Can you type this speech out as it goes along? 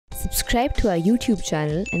Subscribe to our YouTube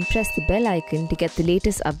channel and press the bell icon to get the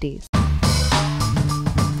latest updates.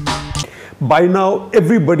 By now,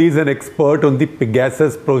 everybody is an expert on the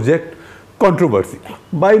Pegasus project controversy.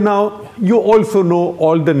 By now, you also know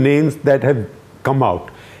all the names that have come out.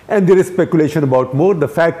 And there is speculation about more. The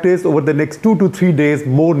fact is, over the next 2 to 3 days,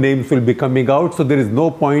 more names will be coming out. So there is no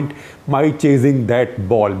point my chasing that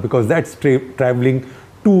ball because that's traveling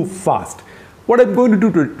too fast. What I'm going to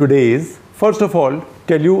do today is, first of all,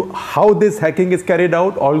 tell you how this hacking is carried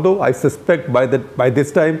out. Although I suspect by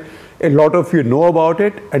this time, a lot of you know about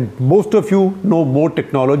it and most of you know more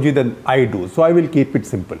technology than I do. So I will keep it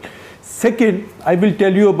simple. Second, I will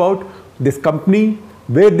tell you about this company,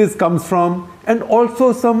 where this comes from, and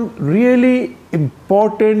also some really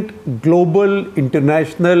important global,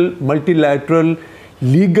 international, multilateral,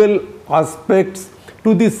 legal aspects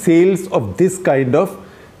to the sales of this kind of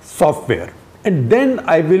software. And then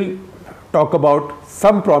I will talk about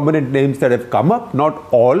some prominent names that have come up, not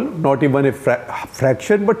all, not even a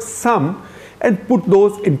fraction, but some, and put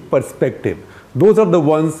those in perspective. Those are the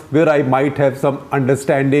ones where I might have some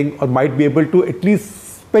understanding or might be able to at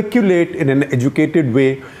least speculate in an educated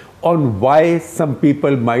way on why some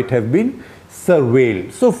people might have been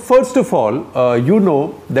surveilled. So first of all, you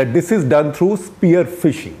know that this is done through spear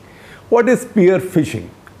phishing. What is spear phishing?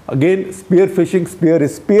 Again, spear phishing, spear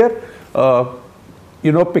is spear.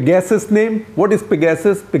 You know Pegasus name. What is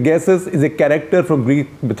Pegasus? Pegasus is a character from Greek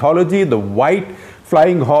mythology, the white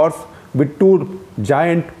flying horse with 2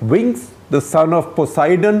 giant wings, the son of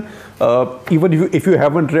Poseidon. Even if you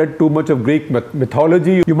haven't read too much of Greek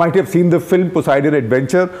mythology, you might have seen the film Poseidon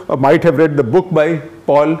Adventure or might have read the book by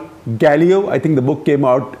Paul Galileo. I think the book came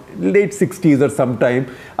out late 60s or sometime.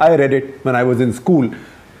 I read it when I was in school.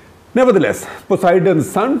 Nevertheless, Poseidon's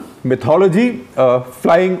son, mythology,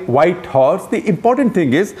 flying white horse. The important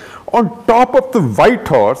thing is, on top of the white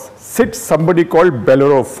horse sits somebody called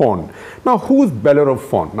Bellerophon. Now, who's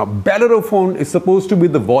Bellerophon? Now, Bellerophon is supposed to be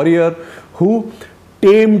the warrior who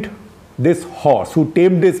tamed this horse, who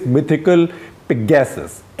tamed this mythical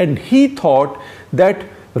Pegasus. And he thought that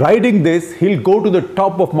riding this, he'll go to the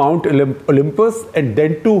top of Mount Olympus and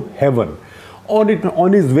then to heaven.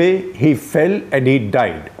 On his way, he fell and he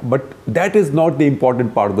died. But that is not the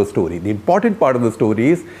important part of the story. The important part of the story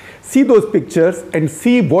is, see those pictures and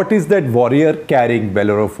see what is that warrior carrying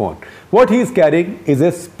Bellerophon. What he is carrying is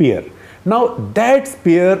a spear. Now, that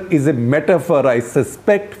spear is a metaphor, I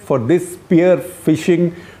suspect, for this spear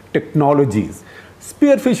phishing technologies.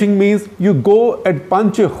 Spear phishing means you go and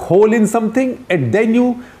punch a hole in something and then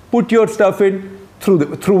you put your stuff in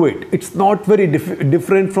through it. It's not very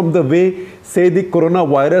different from the way, say, the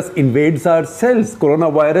coronavirus invades our cells.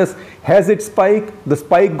 Coronavirus has its spike, the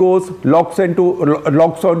spike goes, locks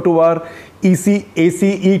onto our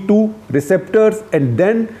ACE2 receptors and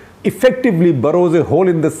then effectively burrows a hole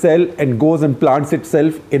in the cell and goes and plants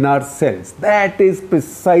itself in our cells. That is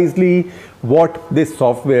precisely what this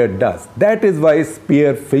software does. That is why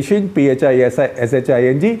spear phishing,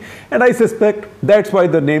 phishing, and I suspect that's why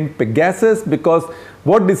the name Pegasus, because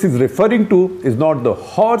what this is referring to is not the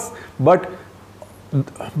horse, but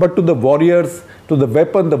to the warriors, to the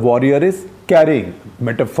weapon the warrior is carrying.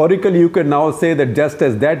 Metaphorically, you can now say that just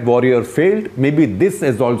as that warrior failed, maybe this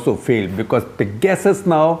has also failed, because Pegasus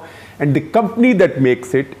now and the company that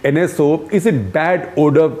makes it, NSO, is in bad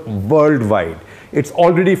odor worldwide. It's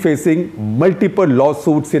already facing multiple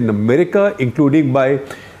lawsuits in America, including by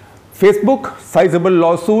Facebook, sizable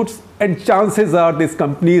lawsuits, and chances are this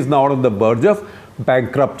company is now on the verge of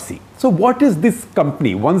bankruptcy. So what is this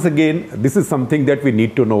company? Once again, this is something that we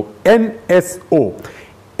need to know. NSO.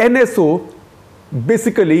 NSO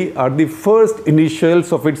basically are the first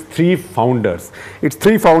initials of its 3 founders. Its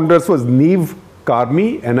 3 founders was Niv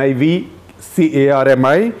Karmi,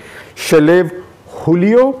 N-I-V-C-A-R-M-I, Shalev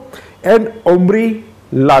Julio, and Omri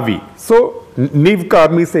Lavi. So Niv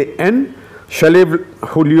Karmi say N, Shalev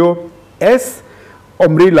Julio S,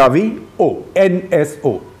 Omri Lavi O,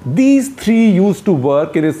 NSO. These 3 used to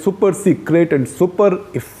work in a super secret and super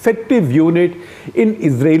effective unit in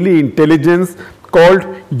Israeli intelligence called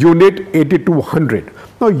Unit 8200.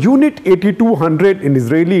 Now, Unit 8200 in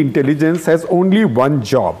Israeli intelligence has only one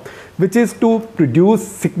job, which is to produce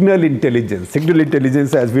signal intelligence. Signal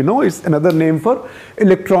intelligence, as we know, is another name for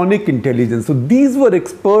electronic intelligence. So these were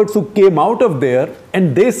experts who came out of there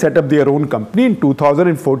and they set up their own company in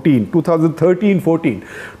 2013, 14.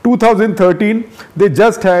 2013, they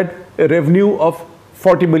just had a revenue of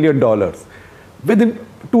 $40 million. Within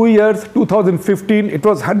 2 years, 2015, it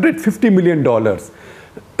was $150 million.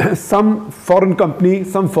 Some foreign company,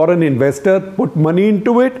 some foreign investor put money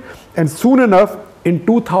into it, and soon enough, in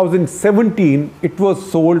 2017, it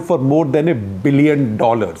was sold for more than $1 billion.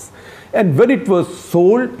 And when it was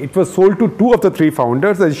sold to two of the three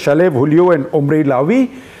founders, as Shalev Julio and Omri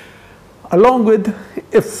Lavi, along with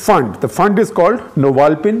a fund. The fund is called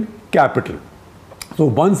Novalpin Capital. So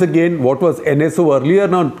once again, what was NSO earlier,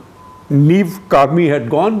 now Neve Karmi had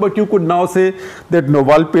gone, but you could now say that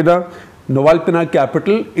Novalpina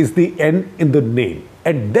Capital is the N in the name.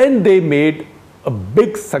 And then they made a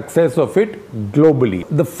big success of it globally.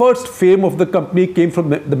 The first fame of the company came from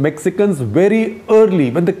the Mexicans very early,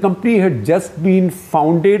 when the company had just been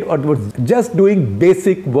founded or was just doing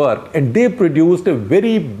basic work, and they produced a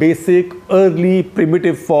very basic, early,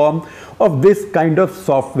 primitive form of this kind of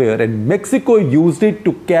software, and Mexico used it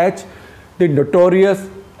to catch the notorious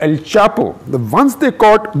El Chapo. Once they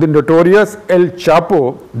caught the notorious El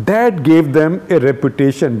Chapo, that gave them a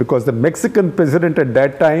reputation, because the Mexican president at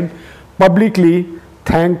that time publicly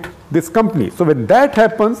thanked this company. So when that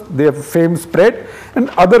happens, their fame spread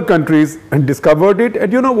and other countries discovered it.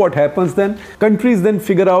 And you know what happens then? Countries then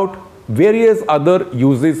figure out various other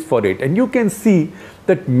uses for it. And you can see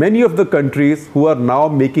that many of the countries who are now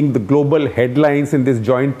making the global headlines in this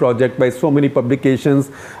joint project by so many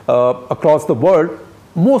publications across the world,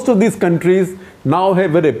 most of these countries now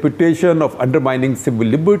have a reputation of undermining civil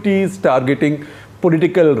liberties, targeting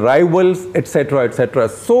political rivals, etc., etc.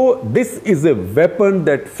 So this is a weapon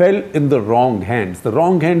that fell in the wrong hands. The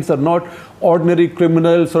wrong hands are not ordinary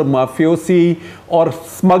criminals or mafiosi or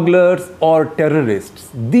smugglers or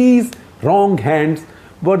terrorists. These wrong hands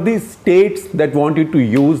were the states that wanted to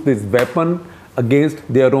use this weapon against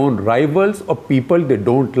their own rivals or people they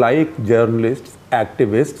don't like, journalists,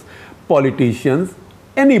 activists, politicians,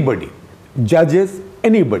 anybody, judges,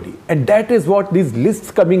 anybody. And that is what these lists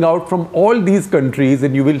coming out from all these countries,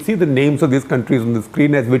 and you will see the names of these countries on the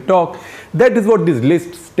screen as we talk, that is what these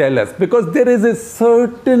lists tell us, because there is a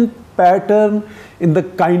certain pattern in the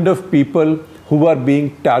kind of people who are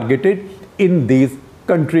being targeted in these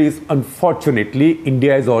countries. Unfortunately,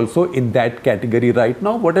 India is also in that category right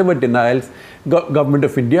now, whatever denials government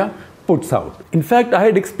of India puts out. In fact, I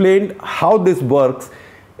had explained how this works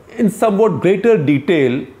in somewhat greater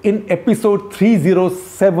detail in episode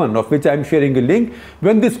 307, of which I am sharing a link,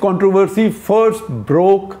 when this controversy first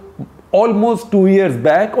broke almost 2 years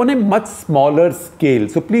back on a much smaller scale.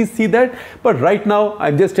 So please see that. But right now,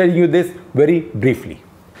 I'm just telling you this very briefly.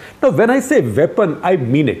 Now, when I say weapon, I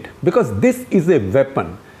mean it, because this is a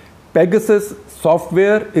weapon. Pegasus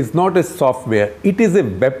software is not a software, it is a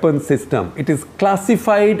weapon system. It is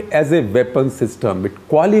classified as a weapon system. It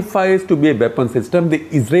qualifies to be a weapon system. The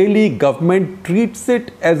Israeli government treats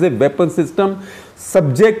it as a weapon system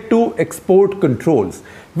subject to export controls,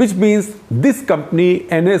 which means this company,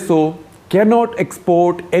 NSO, cannot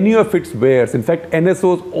export any of its wares. In fact,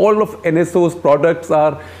 all of NSO's products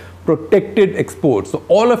are protected exports. So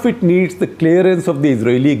all of it needs the clearance of the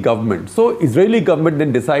Israeli government. So Israeli government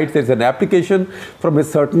then decides there's an application from a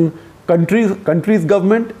certain country's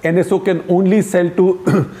government. NSO can only sell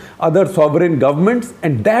to other sovereign governments,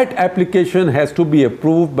 and that application has to be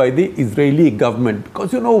approved by the Israeli government.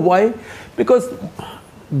 Because you know why? Because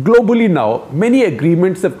globally now, many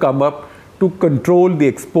agreements have come up to control the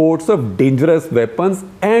exports of dangerous weapons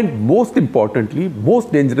and, most importantly,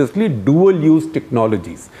 most dangerously, dual-use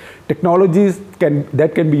technologies. Technologies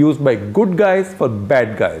that can be used by good guys for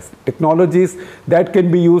bad guys. Technologies that can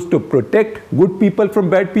be used to protect good people from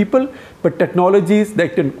bad people, but technologies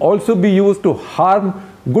that can also be used to harm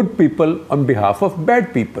good people on behalf of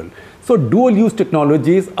bad people. So dual-use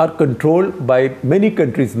technologies are controlled by many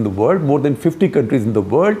countries in the world, more than 50 countries in the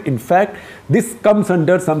world. In fact, this comes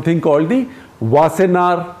under something called the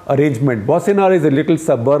Wassenaar Arrangement. Wassenaar is a little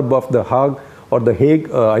suburb of The Hague or The Hague.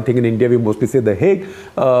 I think in India we mostly say The Hague,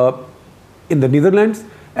 in the Netherlands.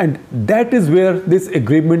 And that is where this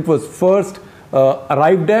agreement was first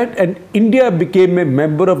arrived at, and India became a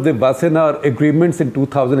member of the Wassenaar Agreements in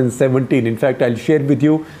 2017. In fact, I'll share with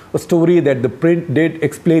you a story that ThePrint did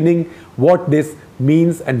explaining what this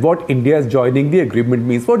means and what India's joining the agreement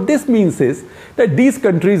means. What this means is that these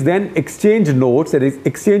countries then exchange notes and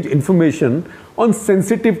exchange information on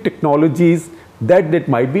sensitive technologies that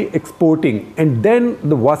might be exporting. And then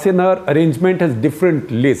the Wassenaar Arrangement has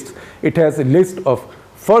different lists. It has a list of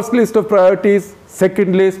first list of priorities,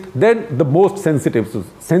 second list, then the most sensitive. So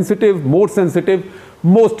sensitive, more sensitive,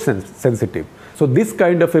 most sensitive. So this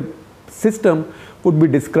kind of a system would be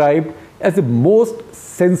described as a most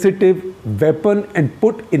sensitive weapon and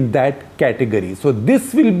put in that category. So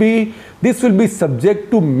this will be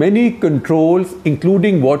subject to many controls,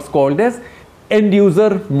 including what's called as End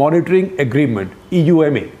User Monitoring Agreement,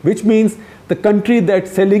 EUMA, which means the country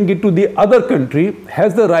that's selling it to the other country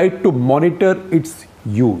has the right to monitor its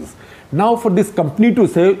use. Now for this company to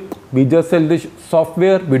say, we just sell this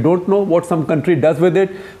software, we don't know what some country does with it.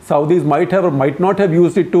 Saudis might have or might not have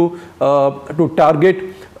used it to target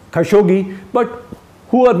Khashoggi, but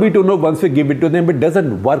who are we to know once we give it to them? It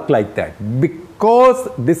doesn't work like that, because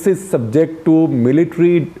this is subject to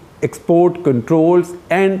military export controls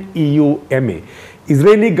and EUMA.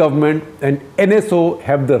 Israeli government and NSO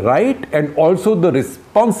have the right and also the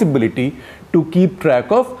responsibility to keep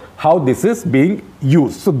track of how this is being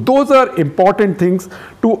used. So those are important things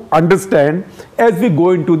to understand as we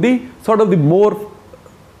go into the sort of the more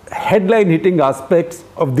headline hitting aspects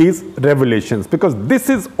of these revelations, because this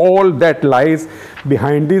is all that lies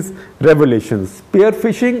behind these revelations. Spear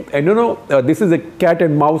phishing, and this is a cat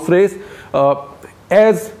and mouse race.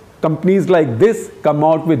 As companies like this come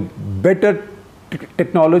out with better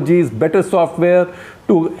technologies, better software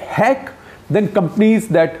to hack, then companies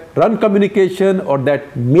that run communication or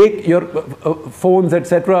that make your phones,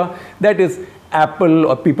 etc., that is Apple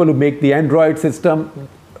or people who make the Android system,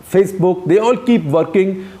 Facebook, they all keep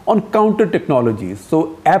working on counter technologies.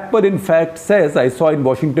 So Apple in fact says, I saw in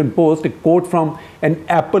Washington Post a quote from an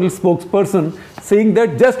Apple spokesperson saying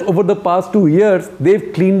that just over the past 2 years,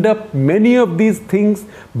 they've cleaned up many of these things,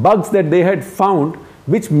 bugs that they had found,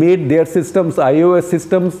 which made their systems, iOS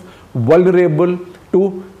systems, vulnerable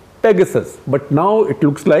to Pegasus. But now it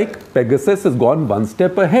looks like Pegasus has gone one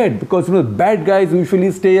step ahead, because bad guys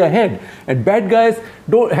usually stay ahead, and bad guys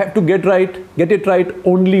don't have to get it right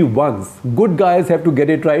only once. Good guys have to get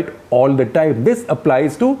it right all the time. This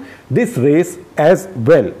applies to this race as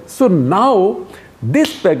well. So now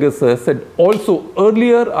this Pegasus and also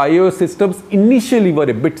earlier iOS systems initially were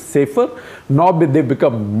a bit safer. Now they've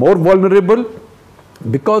become more vulnerable,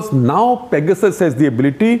 because now Pegasus has the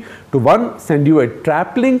ability to, one, send you a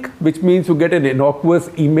trap link, which means you get an innocuous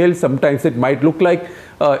email. Sometimes it might look like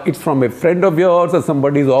it's from a friend of yours or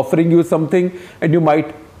somebody is offering you something, and you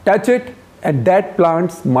might touch it and that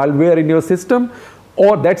plants malware in your system,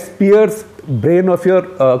 or that spears brain of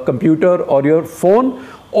your computer or your phone.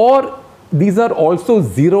 Or these are also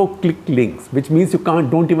zero-click links, which means you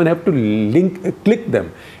don't even have to click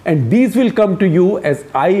them. And these will come to you as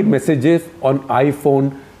iMessages on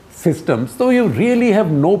iPhone systems. So you really have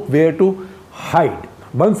nowhere to hide.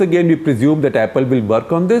 Once again, we presume that Apple will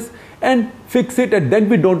work on this and fix it, and then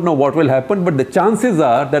we don't know what will happen. But the chances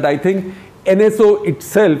are that I think NSO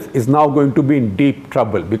itself is now going to be in deep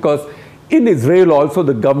trouble, because in Israel also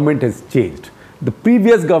the government has changed. The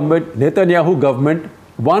previous government, Netanyahu government,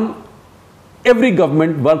 every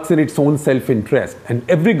government works in its own self-interest, and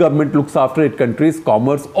every government looks after its country's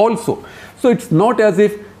commerce also. So it's not as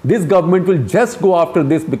if this government will just go after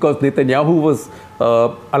this because Netanyahu was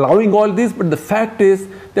allowing all this, but the fact is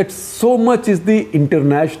that so much is the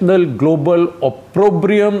international global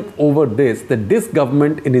opprobrium over this, that this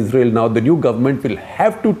government in Israel now, the new government, will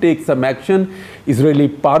have to take some action. Israeli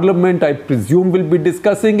parliament, I presume, will be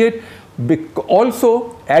discussing it.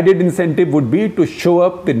 Also, added incentive would be to show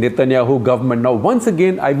up the Netanyahu government. Now, once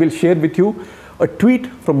again, I will share with you a tweet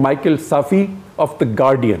from Michael Safi of The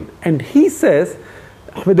Guardian. And he says,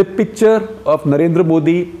 with a picture of Narendra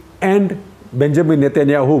Modi and Benjamin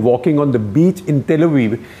Netanyahu walking on the beach in Tel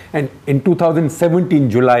Aviv, and in 2017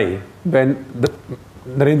 July, when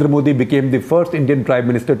Narendra Modi became the first Indian Prime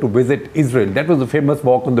Minister to visit Israel. That was the famous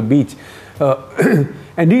walk on the beach.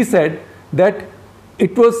 And he said that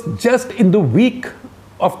it was just in the week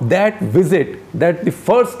of that visit that the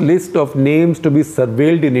first list of names to be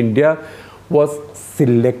surveilled in India was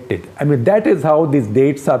selected. I mean, that is how these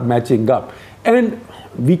dates are matching up. And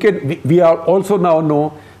we are also now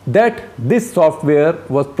know that this software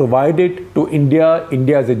was provided to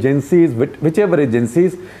India's agencies, whichever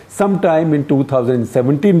agencies, sometime in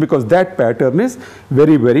 2017, because that pattern is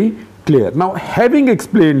very, very clear. Now, having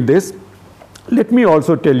explained this, let me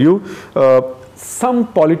also tell you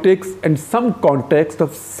some politics and some context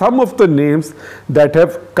of some of the names that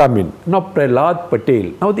have come in. Now, Prahlad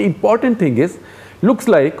Patel. Now, the important thing is, looks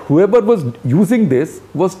like whoever was using this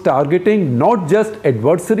was targeting not just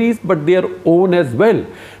adversaries, but their own as well.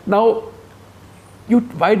 Now,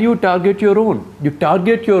 why do you target your own? You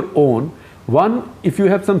target your own, one, if you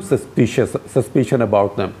have some suspicion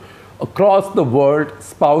about them. Across the world,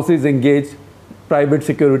 spouses engage private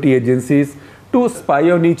security agencies to spy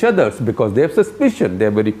on each other because they have suspicion. They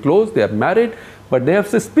are very close, they are married, but they have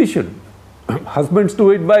suspicion. Husbands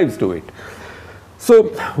do it, wives do it. So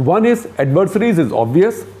one is adversaries is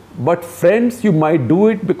obvious, but friends, you might do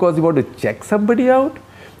it because you want to check somebody out.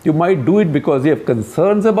 You might do it because you have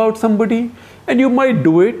concerns about somebody, and you might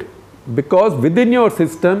do it because within your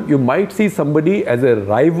system you might see somebody as a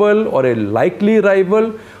rival or a likely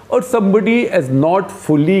rival, or somebody as not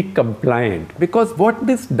fully compliant. Because what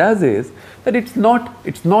this does is that it's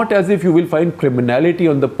not as if you will find criminality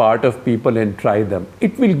on the part of people and try them.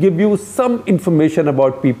 It will give you some information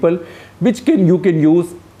about people which you can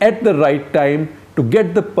use at the right time to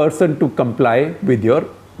get the person to comply with your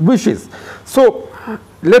wishes. So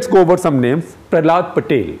let's go over some names. Prahlad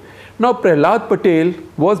Patel. Now Prahlad Patel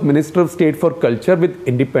was Minister of State for Culture with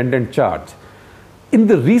independent charge. In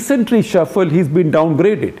the recent reshuffle, he's been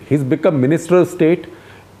downgraded. He's become Minister of State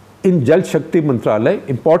in Jal Shakti Mantralaya,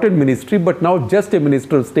 important ministry, but now just a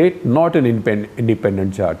Minister of State, not an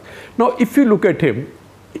independent charge. Now, if you look at him,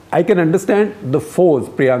 I can understand the foes,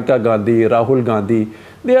 Priyanka Gandhi, Rahul Gandhi,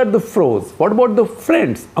 they are the foes. What about the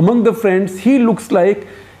friends? Among the friends, he looks like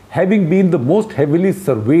having been the most heavily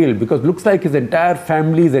surveilled, because looks like his entire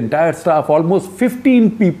family, his entire staff, almost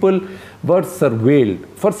 15 people were surveilled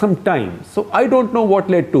for some time. So I don't know what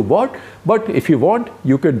led to what, but if you want,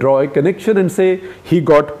 you can draw a connection and say he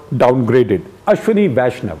got downgraded. Ashwini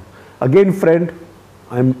Vaishnav, again friend,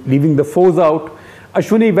 I'm leaving the foes out.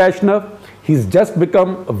 Ashwini Vaishnav, he's just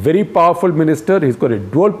become a very powerful minister. He's got a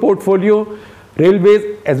dual portfolio,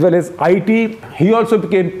 railways as well as IT. He also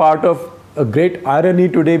became part of a great irony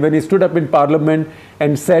today when he stood up in Parliament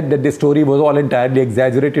and said that the story was all entirely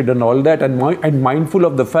exaggerated and all that, and mindful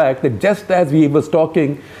of the fact that just as he was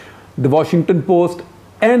talking, the Washington Post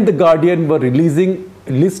and the Guardian were releasing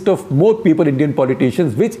a list of more people, Indian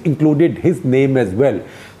politicians, which included his name as well.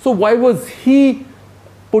 So why was he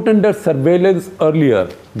put under surveillance earlier?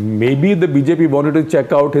 Maybe the BJP wanted to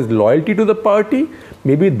check out his loyalty to the party.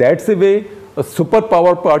 Maybe that's the way a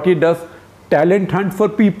superpower party does talent hunt for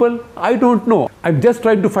people. I don't know. I'm just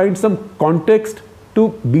trying to find some context to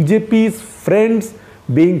BJP's friends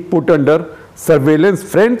being put under surveillance.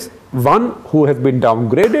 Friends, one who has been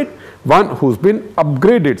downgraded, one who's been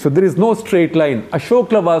upgraded. So there is no straight line. Ashok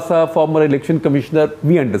Lavasa, former election commissioner,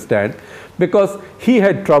 we understand, because he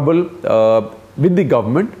had trouble with the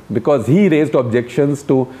government, because he raised objections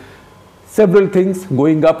to several things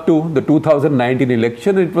going up to the 2019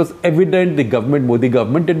 election. It was evident the government, Modi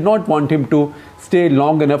government, did not want him to stay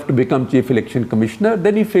long enough to become chief election commissioner.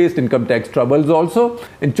 Then he faced income tax troubles also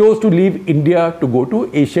and chose to leave India to go to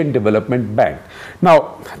Asian Development Bank.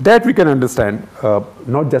 Now that we can understand,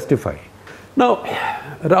 not justify. Now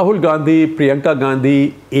Rahul Gandhi, Priyanka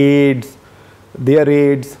Gandhi, aides, their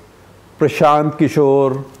aides, Prashant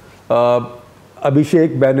Kishore,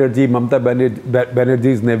 Abhishek Banerjee, Mamata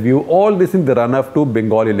Banerjee's nephew, all this in the run-up to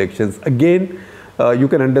Bengal elections. Again, you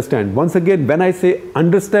can understand. Once again, when I say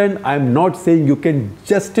understand, I am not saying you can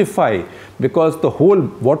justify, because the whole,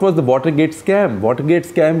 what was the Watergate scam? Watergate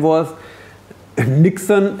scam was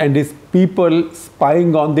Nixon and his people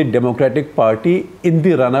spying on the Democratic Party in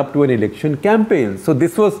the run-up to an election campaign. So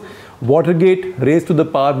this was Watergate raised to the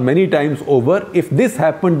power many times over. If this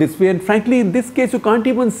happened this way, and frankly in this case you can't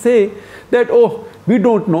even say that, oh, we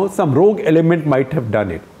don't know, some rogue element might have done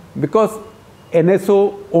it, because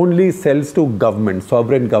NSO only sells to governments,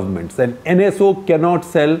 sovereign governments, and NSO cannot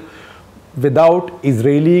sell without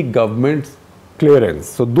Israeli government's clearance.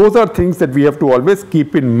 So those are things that we have to always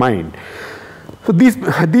keep in mind. So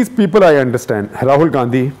these people I understand, Rahul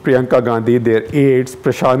Gandhi, Priyanka Gandhi, their aides,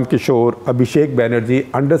 Prashant Kishore, Abhishek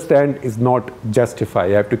Banerjee, understand is not justify.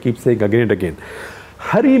 I have to keep saying again and again.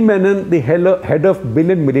 Hari Menon, the head of Bill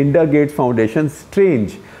and Melinda Gates Foundation,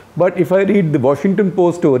 strange. But if I read the Washington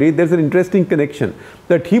Post story, there's an interesting connection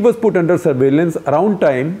that he was put under surveillance around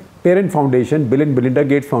time parent foundation, Bill and Melinda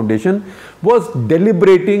Gates Foundation, was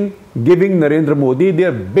deliberating giving Narendra Modi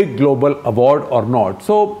their big global award or not.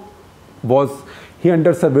 So was he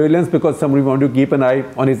under surveillance because somebody wanted to keep an eye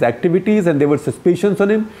on his activities and there were suspicions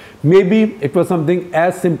on him? Maybe it was something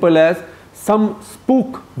as simple as some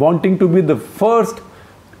spook wanting to be the first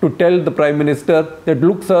to tell the Prime Minister that,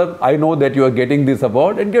 look sir, I know that you are getting this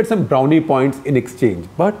award, and get some brownie points in exchange.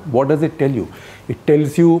 But what does it tell you? It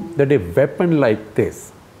tells you that a weapon like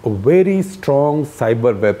this, a very strong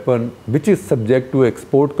cyber weapon which is subject to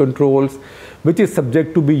export controls, which is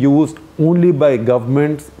subject to be used only by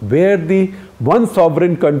governments, where the one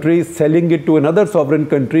sovereign country selling it to another sovereign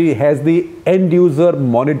country has the end user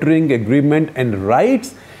monitoring agreement and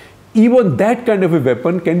rights. Even that kind of a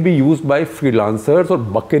weapon can be used by freelancers or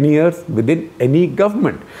buccaneers within any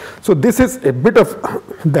government. So this is a bit of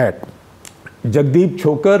that. Jagdeep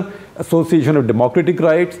Chokar, Association of Democratic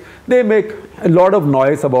Rights, they make a lot of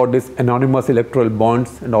noise about this anonymous electoral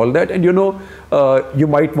bonds and all that. And you know, you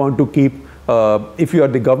might want to keep If you are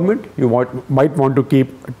the government, you might want to keep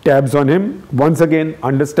tabs on him. Once again,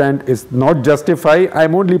 understand is not justify.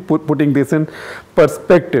 I'm only putting this in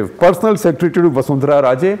perspective. Personal Secretary to Vasundhara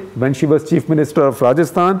Raje, when she was Chief Minister of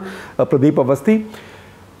Rajasthan, Pradeep Awasthi,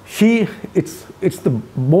 it's the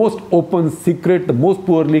most open secret, the most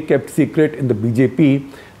poorly kept secret in the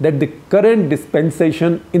BJP, that the current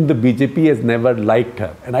dispensation in the BJP has never liked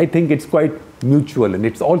her. And I think it's quite mutual, and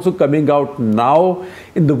it's also coming out now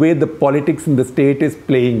in the way the politics in the state is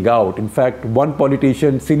playing out. In fact, one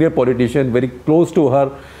politician, senior politician very close to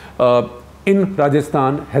her in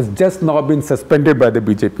Rajasthan, has just now been suspended by the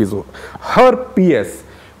BJP. So her PS,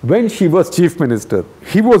 when she was Chief Minister,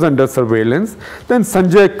 he was under surveillance. Then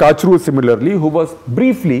Sanjay Kachru similarly, who was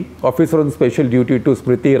briefly officer on special duty to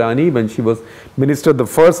Smriti Irani when she was Minister the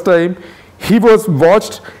first time, he was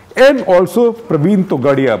watched. And also Praveen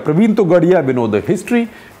Togadia. Praveen Togadia, we know the history.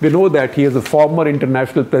 We know that he is a former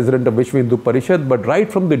international president of Vishwa Hindu Parishad, but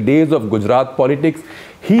right from the days of Gujarat politics,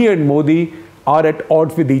 he and Modi are at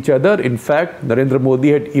odds with each other. In fact, Narendra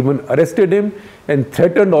Modi had even arrested him and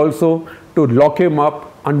threatened also to lock him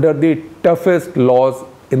up under the toughest laws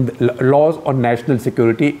on national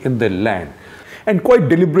security in the land. And quite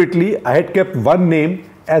deliberately, I had kept one name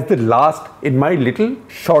as the last in my little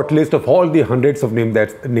short list of all the hundreds of names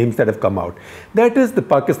that have come out. That is the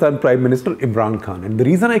Pakistan Prime Minister Imran Khan. And the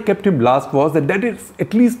reason I kept him last was that is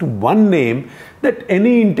at least one name that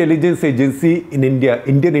any intelligence agency in India,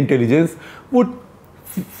 Indian intelligence, would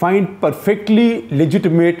find perfectly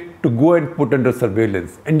legitimate to go and put under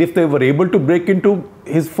surveillance. And if they were able to break into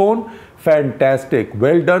his phone, fantastic,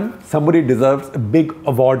 well done. Somebody deserves a big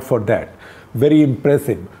award for that. Very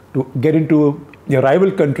impressive to get into your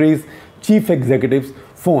rival country's chief executive's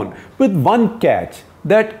phone. With one catch,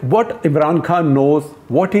 that what Imran Khan knows,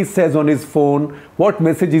 what he says on his phone, what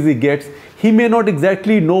messages he gets, he may not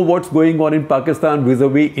exactly know what's going on in Pakistan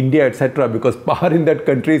vis-a-vis India, etc., because power in that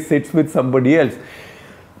country sits with somebody else.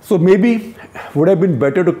 So maybe would have been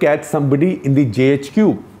better to catch somebody in the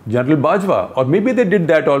JHQ, General Bajwa, or maybe they did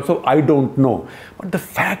that also, I don't know. But the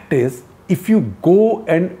fact is, if you go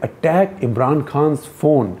and attack Imran Khan's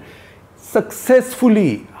phone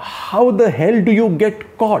successfully, how the hell do you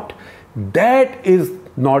get caught? That is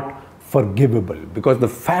not forgivable, because the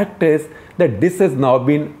fact is that this has now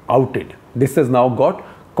been outed. This has now got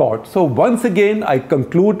caught. So once again, I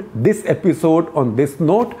conclude this episode on this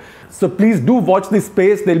note. So please do watch this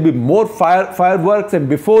space. There will be more fireworks. And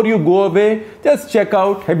before you go away, just check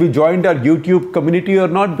out, have you joined our YouTube community or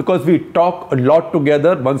not? Because we talk a lot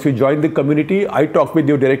together. Once you join the community, I talk with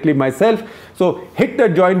you directly myself. So hit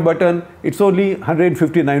that join button. It's only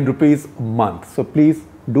 159 rupees a month. So please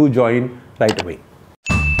do join right away.